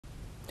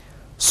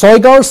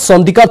ছয়গাঁৱৰ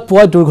চণ্ডিকাত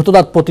পুৱাই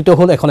দুৰ্ঘটনাত পতিত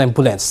হ'ল এখন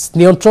এম্বুলেন্স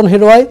নিয়ন্ত্ৰণ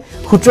হেৰুৱাই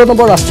 17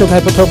 নম্বৰ ৰাষ্ট্ৰীয়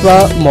ঘাইপথৰ পৰা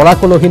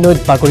মৰাকলহী নৈত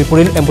বাগৰি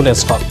পৰিল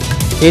এম্বুলেন্সখন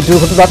এই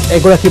দুৰ্ঘটনাত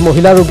এগৰাকী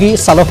মহিলা ৰোগী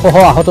চালকসহ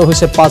আহত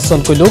হৈছে 5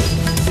 জনকৈ লোক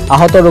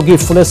আহত ৰোগী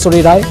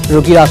ফুলেশ্বৰী ৰায়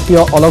ৰোগীৰ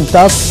আত্মীয় অলক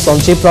দাস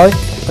সঞ্জীৱ ৰয়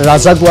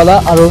ৰাজা গোৱালা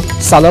আৰু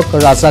চালক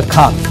ৰাজা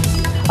খান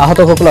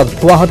আহতসকলক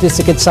গুৱাহাটী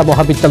চিকিৎসা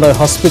মহাবিদ্যালয়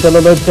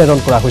হস্পিটেললৈ প্ৰেৰণ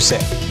কৰা হৈছে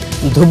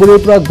ধুবুৰীৰ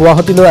পৰা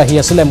গুৱাহাটীলৈ আহি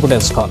আছিল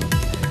এম্বুলেন্সখন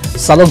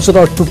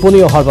চালকজনৰ টোপনি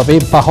অহাৰ বাবে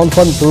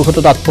বাহনখন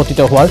দুৰ্ঘটনাত পতিত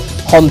হোৱাৰ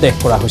সন্দেহ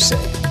কৰা হৈছে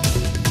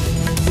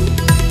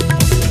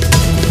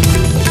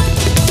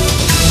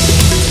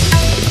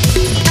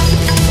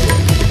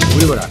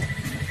বুলিবৰা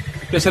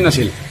পেশেন্ট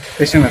আছিল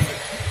পেশেন্ট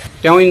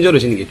তেওঁ ইনজুৰ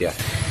হৈছে নেকি এতিয়া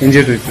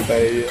ইনজুৰ হৈছে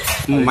তাই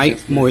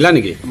মহিলা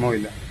নেকি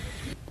মহিলা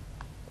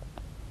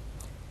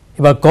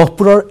এবাৰ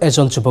গহপুৰৰ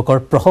এজন যুৱকৰ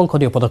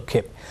প্ৰশংসনীয়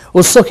পদক্ষেপ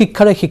উচ্চ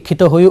শিক্ষাৰে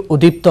শিক্ষিত হৈ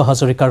উদীপ্ত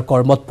হাজৰিকাৰ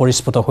কৰ্মত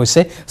পৰিস্ফুট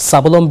হৈছে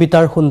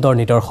স্বাৱলম্বিতাৰ সুন্দৰ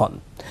নিদৰ্শন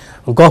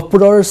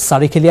গহপুৰৰ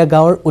চাৰিখেলীয়া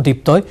গাঁৱৰ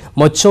উদীপ্তই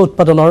মৎস্য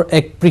উৎপাদনৰ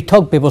এক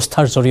পৃথক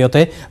ব্যৱস্থাৰ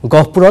জৰিয়তে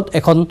গহপুৰত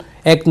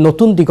এক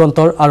নতুন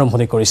দিগন্তৰ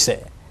আৰম্ভণি কৰিছে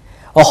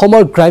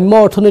অসমৰ গ্ৰাম্য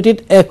অৰ্থনীতিত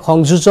এক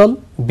সংযোজন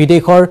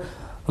বিদেশৰ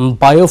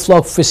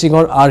বায়োফ্লক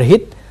ফিচিঙৰ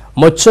আৰ্হিত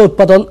মৎস্য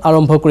উৎপাদন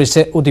আৰম্ভ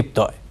কৰিছে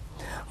উদীপ্তই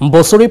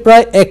বছৰি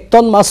প্ৰায় 1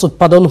 টন মাছ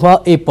উৎপাদন হোৱা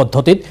এই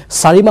পদ্ধতিত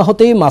 4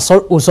 মাহতেই মাছৰ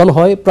ওজন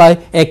হয় প্ৰায়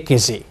 1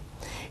 কেজি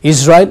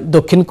ইজৰাইল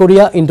দক্ষিণ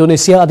কোৰিয়া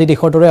ইণ্ডোনেছিয়া আদি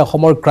দেশৰ দৰে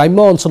অসমৰ গ্ৰাম্য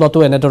অঞ্চলতো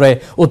এনেদৰে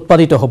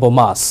উৎপাদিত হ'ব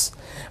মাছ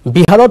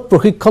বিহাৰত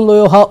প্ৰশিক্ষণ লৈ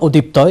অহা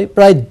উদীপ্তই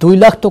প্ৰায়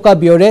 2 লাখ টকা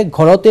ব্যয়েৰে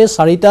ঘৰতে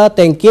 4টা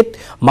টেংকিত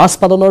মাছ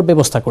পালনৰ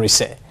ব্যৱস্থা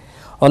কৰিছে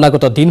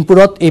অনাগত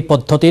দিনপুৰত এই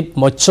পদ্ধতিত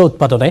মৎস্য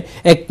উৎপাদনে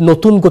এক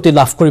নতুন গতি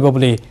লাভ কৰিব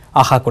বুলি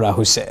আশা কৰা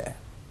হৈছে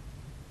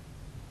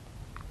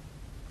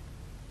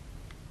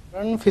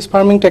ফিশ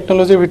ফাৰ্মিং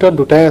টেকনলজিৰ ভিতৰত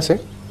দুটাই আছে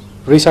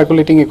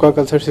ৰিচাৰ্কুলেটিং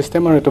একুৱাকালচাৰ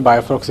সিস্টেম আৰু এটা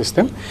biofloc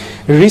system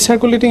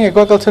ৰিচাৰ্কুলেটিং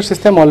aquaculture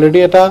system already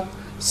এটা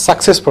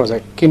সাকসেস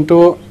প্ৰজেক্ট কিন্তু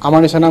আমাৰ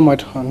নিচিনা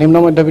নিম্ন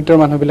মধ্যবিত্তৰ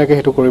মানুহবিলাকে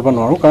হেতু কৰিব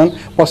নোৱাৰো কাৰণ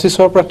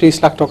 25 পৰা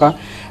 30 লাখ টকা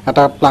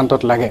এটা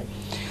প্লান্টত লাগে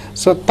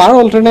সো তাৰ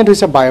অল্টাৰনেট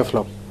হৈছে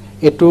বায়োফ্লক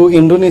এটো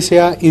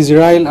ইণ্ডোনেছিয়া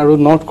ইজৰাইল আৰু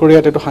নৰ্থ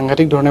কোৰিয়াত এটো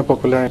সাংঘাতিক ধৰণে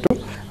পপুলাৰ এটো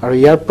আৰু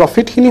ইয়াৰ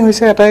প্ৰফিট খিনি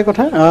হৈছে এটাই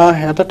কথা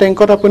এটা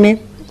টেংকত আপুনি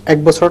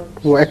 1 বছৰত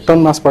 1 টন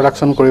মাছ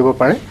প্ৰডাকশন কৰিব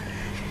পাৰে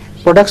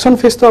প্ৰডাকশন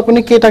ফেজটো আপুনি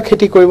কেটা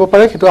খেতি কৰিব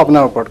পাৰে হেতু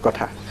আপোনাৰ ওপৰত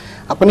কথা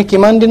আপুনি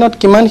কিমান দিনত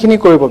কিমানখিনি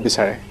কৰিব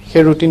বিচাৰে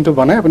সেই ৰুটিনটো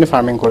বনাই আপুনি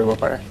ফাৰ্মিং কৰিব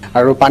পাৰে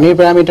আৰু পানীৰ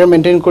প্যাৰামিটাৰ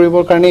মেইনটেইন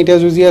কৰিবৰ কাৰণে এতিয়া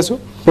যুজি আছো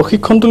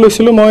প্ৰশিক্ষণটো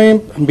লৈছিলো মই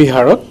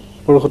বিহাৰত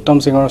পুৰুষোত্তম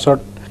সিংৰ ওচৰত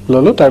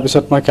ললো তাৰ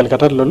পিছত মই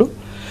কলকাতাত ললো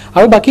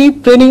আৰু বাকি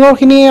ট্ৰেইনিংৰ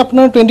খিনি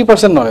আপোনাৰ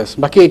 20% নলেজ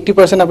বাকি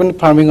 80% আপুনি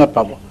ফাৰ্মিংত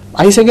পাব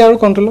আহিছেগে আৰু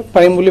কন্ট্ৰোলত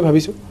পাৰিম বুলি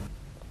ভাবিছো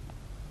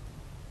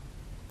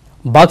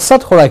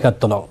বাক্সাত শৰাইঘাট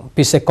দলং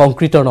পিছে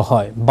কংক্ৰিটৰ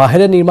নহয়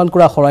বাহেৰে নিৰ্মাণ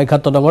কৰা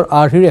শৰাইঘাট দলঙৰ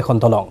আৰ্হিৰ এখন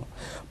দলং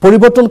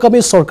পৰিৱৰ্তনকামী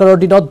চৰকাৰৰ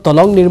দিনত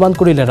দলং নিৰ্মাণ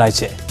কৰিলে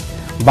ৰাইজে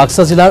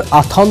বাক্সা জিলাৰ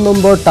 8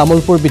 নম্বৰ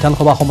তামুলপুৰ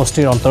বিধানসভা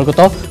সমষ্টিৰ অন্তৰ্গত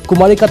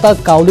কুমাৰীকাটা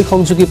কাউলি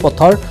সংযোগী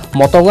পথৰ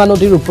মটঙা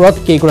নদীৰ ওপৰত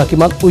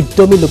কেইগৰাকীমান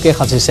উদ্যমী লোকে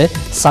সাজিছে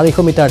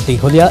 400 মিটাৰ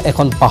দীঘলীয়া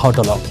এখন বাঁহৰ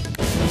দলং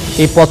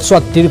এই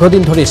পথছোৱাত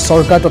দীৰ্ঘদিন ধৰি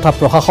চৰকাৰ তথা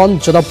প্ৰশাসন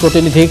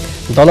জনপ্ৰতিনিধিক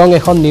দলং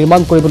এখন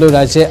নিৰ্মাণ কৰিবলৈ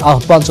ৰাইজে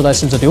আহ্বান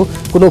জনাইছিল যদিও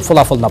কোনো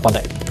ফলাফল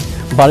নাপালে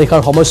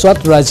বাৰিষাৰ সময়ছোৱাত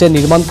ৰাইজে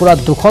নিৰ্মাণ কৰা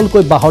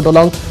দুখনকৈ বাঁহৰ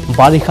দলং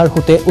বাৰিষাৰ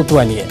হুতে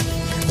উটুৱাই নিয়ে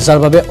যাৰ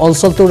বাবে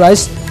অঞ্চলটোৰ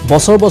ৰাইজ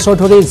বছৰ বছৰ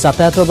ধৰি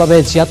যাতায়াতৰ বাবে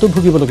জিয়াতু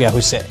ভুগিবলগীয়া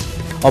হৈছে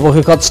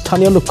অৱশেষত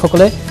স্থানীয়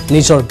লোকসকলে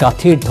নিজৰ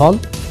গাঁঠিৰ ধন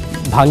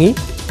ভাঙি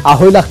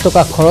 2.5 লাখ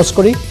টকা খৰচ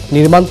কৰি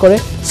নিৰ্মাণ কৰে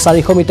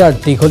 400 মিটাৰ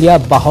দীঘলীয়া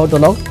বাঁহৰ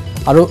দলং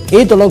আৰু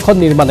এই দলংখন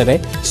নিৰ্মাণেৰে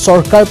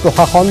চৰকাৰ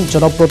প্ৰশাসন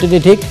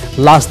জনপ্ৰতিনিধিক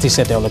লাজ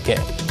দিছে তেওঁলোকে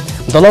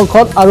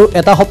দলংখন আৰু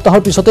এটা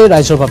সপ্তাহৰ পিছতে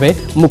ৰাইজৰ বাবে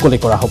মুকলি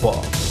কৰা হ'ব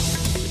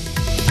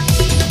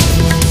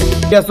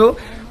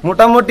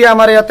মোটামুটি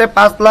আমাৰ ইয়াতে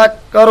 5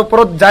 লাখৰ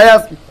ওপৰত যায়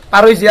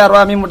পাৰ হৈছে আৰু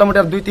আমি মোটামুটি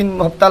 2-3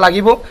 সপ্তাহ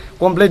লাগিব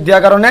কমপ্লিট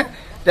দিয়াৰ কাৰণে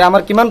তে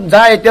আমাৰ কিমান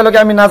যায় এতিয়ালৈকে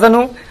আমি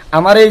নাজানো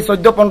আমাৰ এই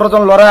 14-15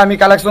 জন লৰা আমি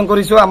কালেকশন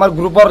কৰিছো আমাৰ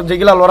গ্ৰুপৰ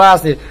যেগিলা লৰা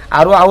আছে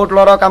আৰু আউট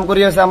লৰা কাম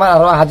কৰি আছে আমাৰ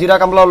আৰু হাজিৰা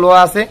কামলা লোৱা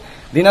আছে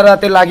দিন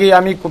ৰাতে লাগি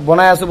আমি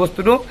বনাই আছো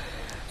বস্তুটো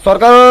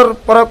সৰকাৰৰ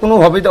পৰা কোনো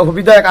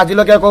সুবিধা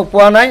আজিলৈকে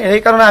পোৱা নাই এই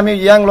কাৰণে আমি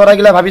ইয়াং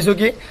লৰাগিলা ভাবিছো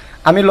কি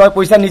আমি লয়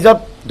পইচা নিজৰ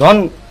ধন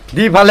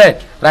দি ভালে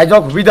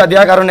ৰাইজক সুবিধা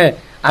দিয়াৰ কাৰণে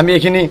আমি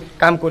এখিনি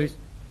কাম কৰিছো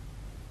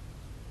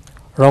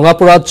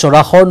ৰঙাপুৰত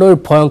জৰাখৰ নৈৰ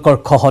ভয়ংকৰ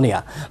খহনীয়া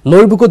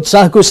নৈৰ বুকুত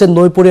জাহ গৈছে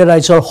নৈপৰীয়া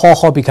ৰাইজৰ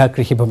শ বিঘা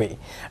কৃষিভূমি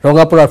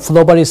ৰঙাপুৰৰ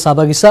ফুলবাৰী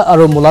চাবাগিছা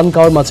আৰু মুলান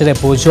গাঁৱৰ মাজেৰে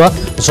বৈ যোৱা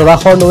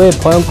জৰাখৰ নৈয়ে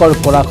ভয়ংকৰ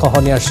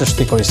গৰাখহনীয়াৰ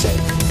সৃষ্টি কৰিছে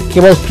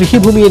কেৱল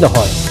কৃষিভূমিয়ে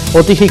নহয়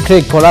অতি শীঘ্ৰে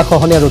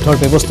গৰাখহনীয়া ৰোধৰ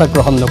ব্যৱস্থা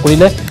গ্ৰহণ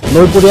নকৰিলে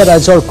নৈপৰীয়া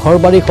ৰাইজৰ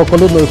ঘৰবাৰী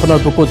সকলো নৈখনৰ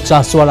বুকুত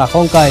জাহ যোৱাৰ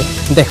আশংকাই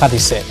দেখা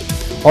দিছে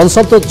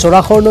অঞ্চলটোত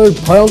জৰাখৰ নৈৰ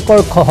ভয়ংকৰ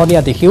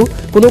খহনীয়া দেখিও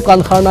কোনো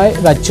কাণসাৰ নাই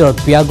ৰাজ্যৰ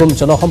বিয়াগুম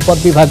জলসম্পদ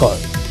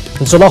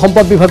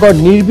বিভাগৰ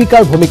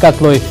নিৰ্বিকাৰ ভূমিকাক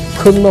লৈ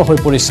ক্ষুণ্ণ হৈ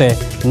পৰিছে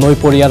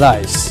নৈপৰীয়া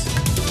ৰাইজ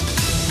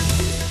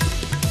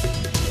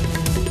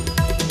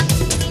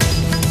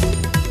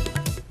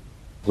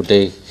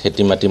গোটেই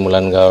খেতি মাটি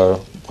মুলান গাঁৱৰ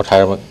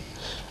পথাৰ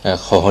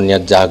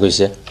খহনীয়াত জাহ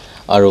গৈছে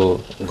আৰু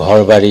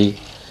ঘৰবাৰী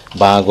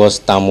বাঁহ গছ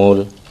তামোল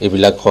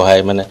এইবিলাক খহাই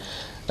মানে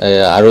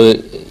আৰু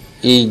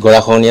এই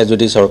গৰাখহনীয়া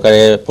যদি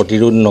চৰকাৰে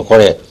প্ৰতিৰোধ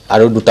নকৰে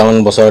আৰু দুটামান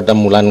বছৰ এটা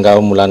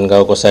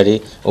মুলানগাঁও কছাৰী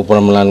ওপৰ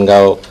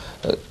মুলানগাঁও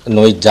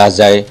নৈত যা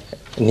যায়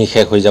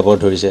নিশেষ হৈ যাব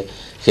ধৰিছে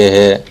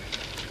সেয়েহে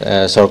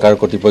চৰকাৰ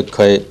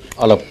কৰ্তৃপক্ষই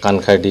অলপ কাণ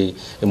খাৰ দি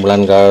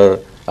মুলানগাঁৱৰ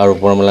আৰু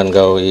ওপৰ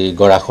মুলানগাঁও এই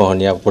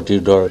গৰাখহনীয়া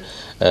প্ৰতিৰোধৰ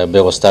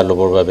ব্যৱস্থা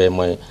ল'বৰ বাবে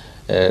মই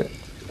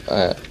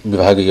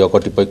বিভাগীয়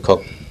কৰ্তৃপক্ষক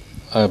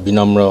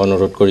বিনম্ৰ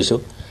অনুৰোধ কৰিছোঁ।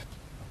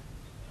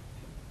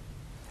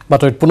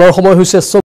 বাতৰিত পুনৰ সময় হৈছে